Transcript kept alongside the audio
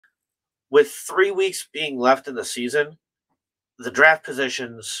with 3 weeks being left in the season, the draft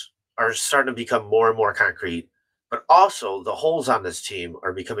positions are starting to become more and more concrete, but also the holes on this team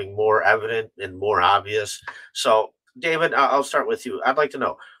are becoming more evident and more obvious. So, David, I'll start with you. I'd like to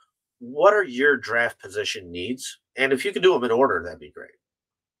know, what are your draft position needs? And if you could do them in order, that'd be great.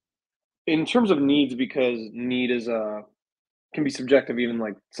 In terms of needs, because need is can be subjective, even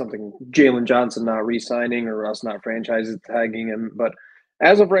like something Jalen Johnson not re-signing or us not franchise tagging him. But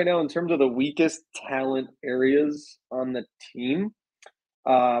as of right now, in terms of the weakest talent areas on the team,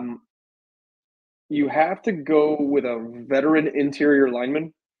 you have to go with a veteran interior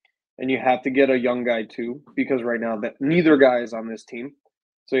lineman, and you have to get a young guy too, because right now that neither guy is on this team.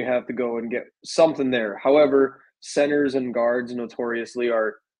 So you have to go and get something there. However, centers and guards notoriously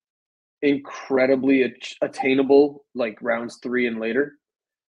are incredibly attainable, like rounds 3 and later.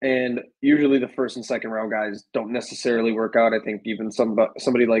 And usually the first and second round guys don't necessarily work out. I think even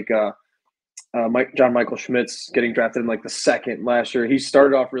somebody like John Michael Schmitz getting drafted in like the second last year, he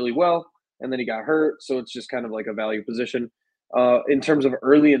started off really well and then he got hurt. So it's just kind of like a value position. In terms of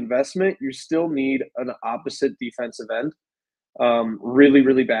early investment, you still need an opposite defensive end really,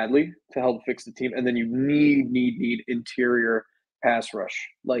 really badly to help fix the team. And then you need interior pass rush,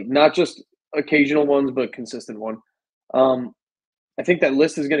 like not just occasional ones, but consistent one. I think that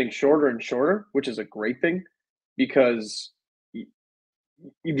list is getting shorter and shorter, which is a great thing because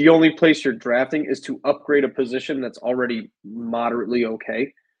the only place you're drafting is to upgrade a position that's already moderately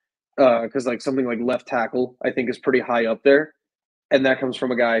okay. Because like something like left tackle, I think is pretty high up there. And that comes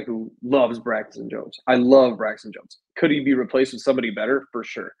from a guy who loves Braxton Jones. I love Braxton Jones. Could he be replaced with somebody better? For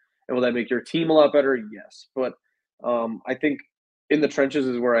sure. And will that make your team a lot better? Yes. But I think in the trenches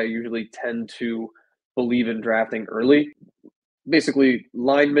is where I usually tend to believe in drafting early. Basically,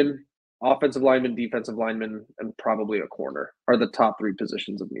 linemen, offensive lineman, defensive lineman, and probably a corner are the top 3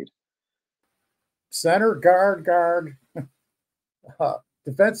 positions of need. Center, guard,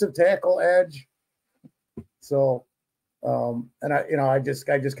 defensive tackle, edge. So, and I just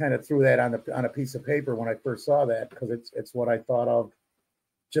kind of threw that on a piece of paper when I first saw that because it's what I thought of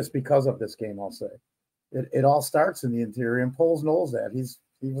just because of this game. I'll say it all starts in the interior, and Poles knows that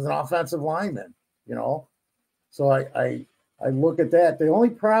he was an offensive lineman, So I look at that. The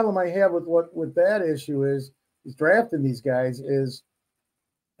only problem I have with that issue is drafting these guys is,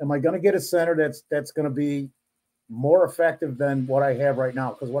 am I going to get a center that's going to be more effective than what I have right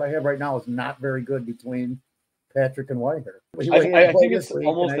now? Because what I have right now is not very good between Patrick and Whitehair. I think it's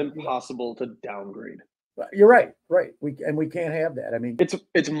almost impossible to downgrade. You're right. We can't have that. I mean,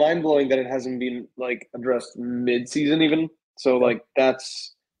 it's mind blowing that it hasn't been like addressed mid-season even. So like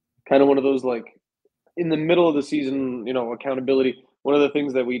that's kind of one of those like in the middle of the season, accountability. One of the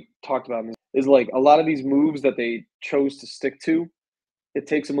things that we talked about is like a lot of these moves that they chose to stick to, it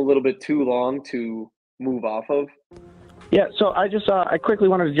takes them a little bit too long to move off of. Yeah, so I quickly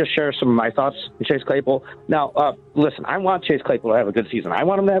wanted to just share some of my thoughts on Chase Claypool. Now, listen, I want Chase Claypool to have a good season. I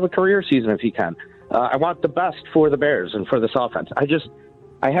want him to have a career season if he can. I want the best for the Bears and for this offense.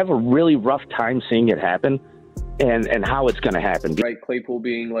 I have a really rough time seeing it happen and how it's going to happen. Right, Claypool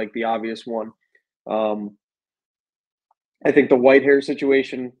being like the obvious one. I think the Whitehair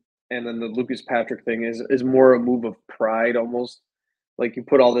situation and then the Lucas Patrick thing is more a move of pride almost. Like you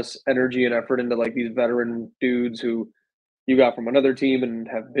put all this energy and effort into like these veteran dudes who you got from another team and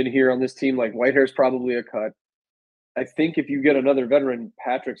have been here on this team. Like Whitehair's probably a cut. I think if you get another veteran,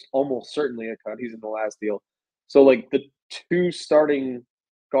 Patrick's almost certainly a cut. He's in the last deal. So like the 2 starting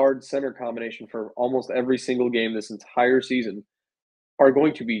guard center combination for almost every single game this entire season are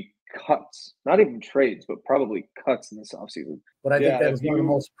going to be cuts, not even trades, but probably cuts in this offseason. But I think that is one of the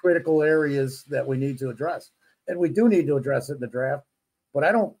most critical areas that we need to address. And we do need to address it in the draft. But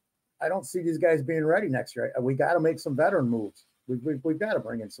I don't see these guys being ready next year. We got to make some veteran moves. We've got to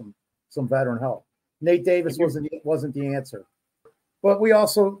bring in some veteran help. Nate Davis wasn't the answer. But we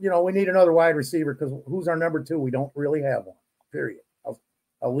also, we need another wide receiver because who's our number 2? We don't really have one, period.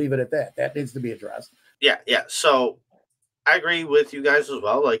 I'll leave it at that. That needs to be addressed. Yeah. So I agree with you guys as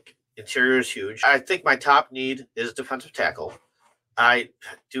well. Like, interior is huge. I think my top need is defensive tackle. I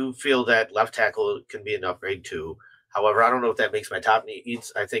do feel that left tackle can be an upgrade too. However, I don't know if that makes my top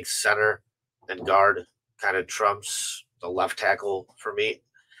needs. I think center and guard kind of trumps the left tackle for me.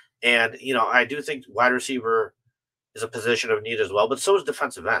 And, I do think wide receiver is a position of need as well, but so is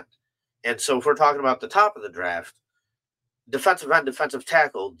defensive end. And so if we're talking about the top of the draft, defensive end, defensive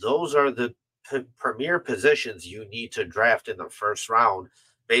tackle, those are the premier positions you need to draft in the first round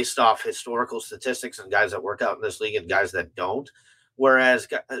based off historical statistics and guys that work out in this league and guys that don't. Whereas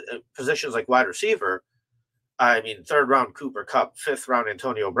positions like wide receiver, I mean, third round Cooper Kupp, fifth round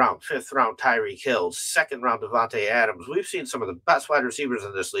Antonio Brown, fifth round Tyreek Hill, second round Devontae Adams. We've seen some of the best wide receivers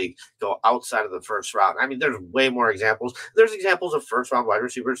in this league go outside of the first round. I mean, there's way more examples. There's examples of first round wide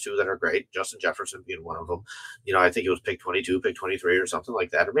receivers too that are great. Justin Jefferson being one of them. You know, I think it was pick 22, pick 23, or something like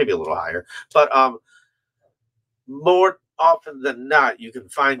that, or maybe a little higher. But more often than not, you can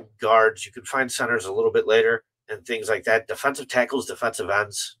find guards, you can find centers a little bit later and things like that. Defensive tackles, defensive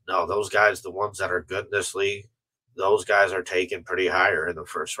ends. No, those guys, the ones that are good in this league, those guys are taken pretty higher in the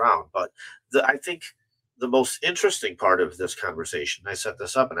first round. But I think the most interesting part of this conversation, I set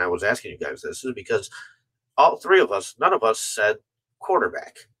this up and I was asking you guys this, is because all three of us, none of us said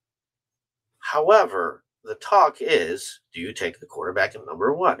quarterback. However, the talk is, do you take the quarterback at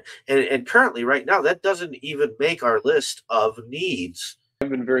number one? And currently, right now, that doesn't even make our list of needs. I've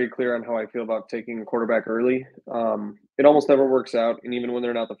been very clear on how I feel about taking a quarterback early. It almost never works out, and even when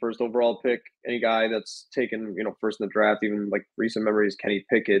they're not the first overall pick, any guy that's taken, first in the draft, even like recent memories, Kenny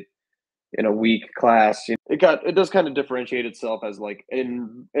Pickett in a weak class, it does kind of differentiate itself as like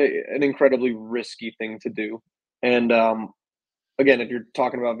an incredibly risky thing to do. And again, if you're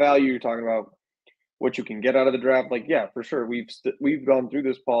talking about value, you're talking about what you can get out of the draft, like, yeah, for sure. We've gone through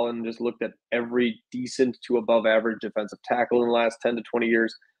this, Paul, and just looked at every decent to above average defensive tackle in the last 10 to 20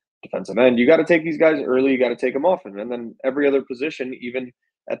 years. Defensive end, you got to take these guys early, you got to take them often. And then every other position, even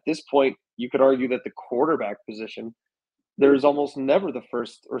at this point, you could argue that the quarterback position, there's almost never the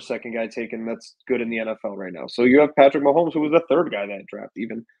first or second guy taken that's good in the NFL right now. So you have Patrick Mahomes, who was the third guy that draft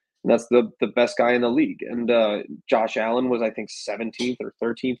even. And that's the best guy in the league. And Josh Allen was, I think, 17th or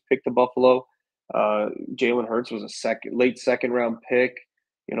 13th pick to Buffalo. Jalen Hurts was a late second round pick.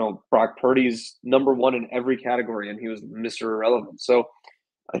 Brock Purdy's number one in every category, and he was Mr. Irrelevant. So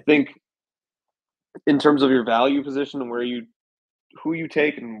I think in terms of your value position and who you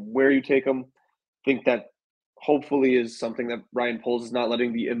take and where you take them, I think that hopefully is something that Ryan Poles is not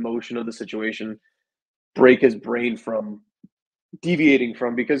letting the emotion of the situation break his brain from deviating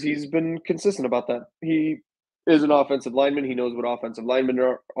from, because he's been consistent about that. He is an offensive lineman. He knows what offensive linemen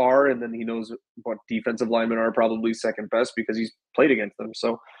are, and then he knows what defensive linemen are probably second best because he's played against them.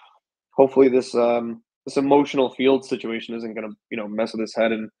 So hopefully this emotional field situation isn't going to mess with his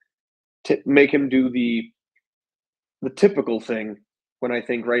head and make him do the typical thing, when I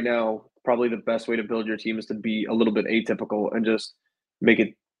think right now probably the best way to build your team is to be a little bit atypical and just make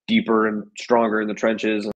it deeper and stronger in the trenches.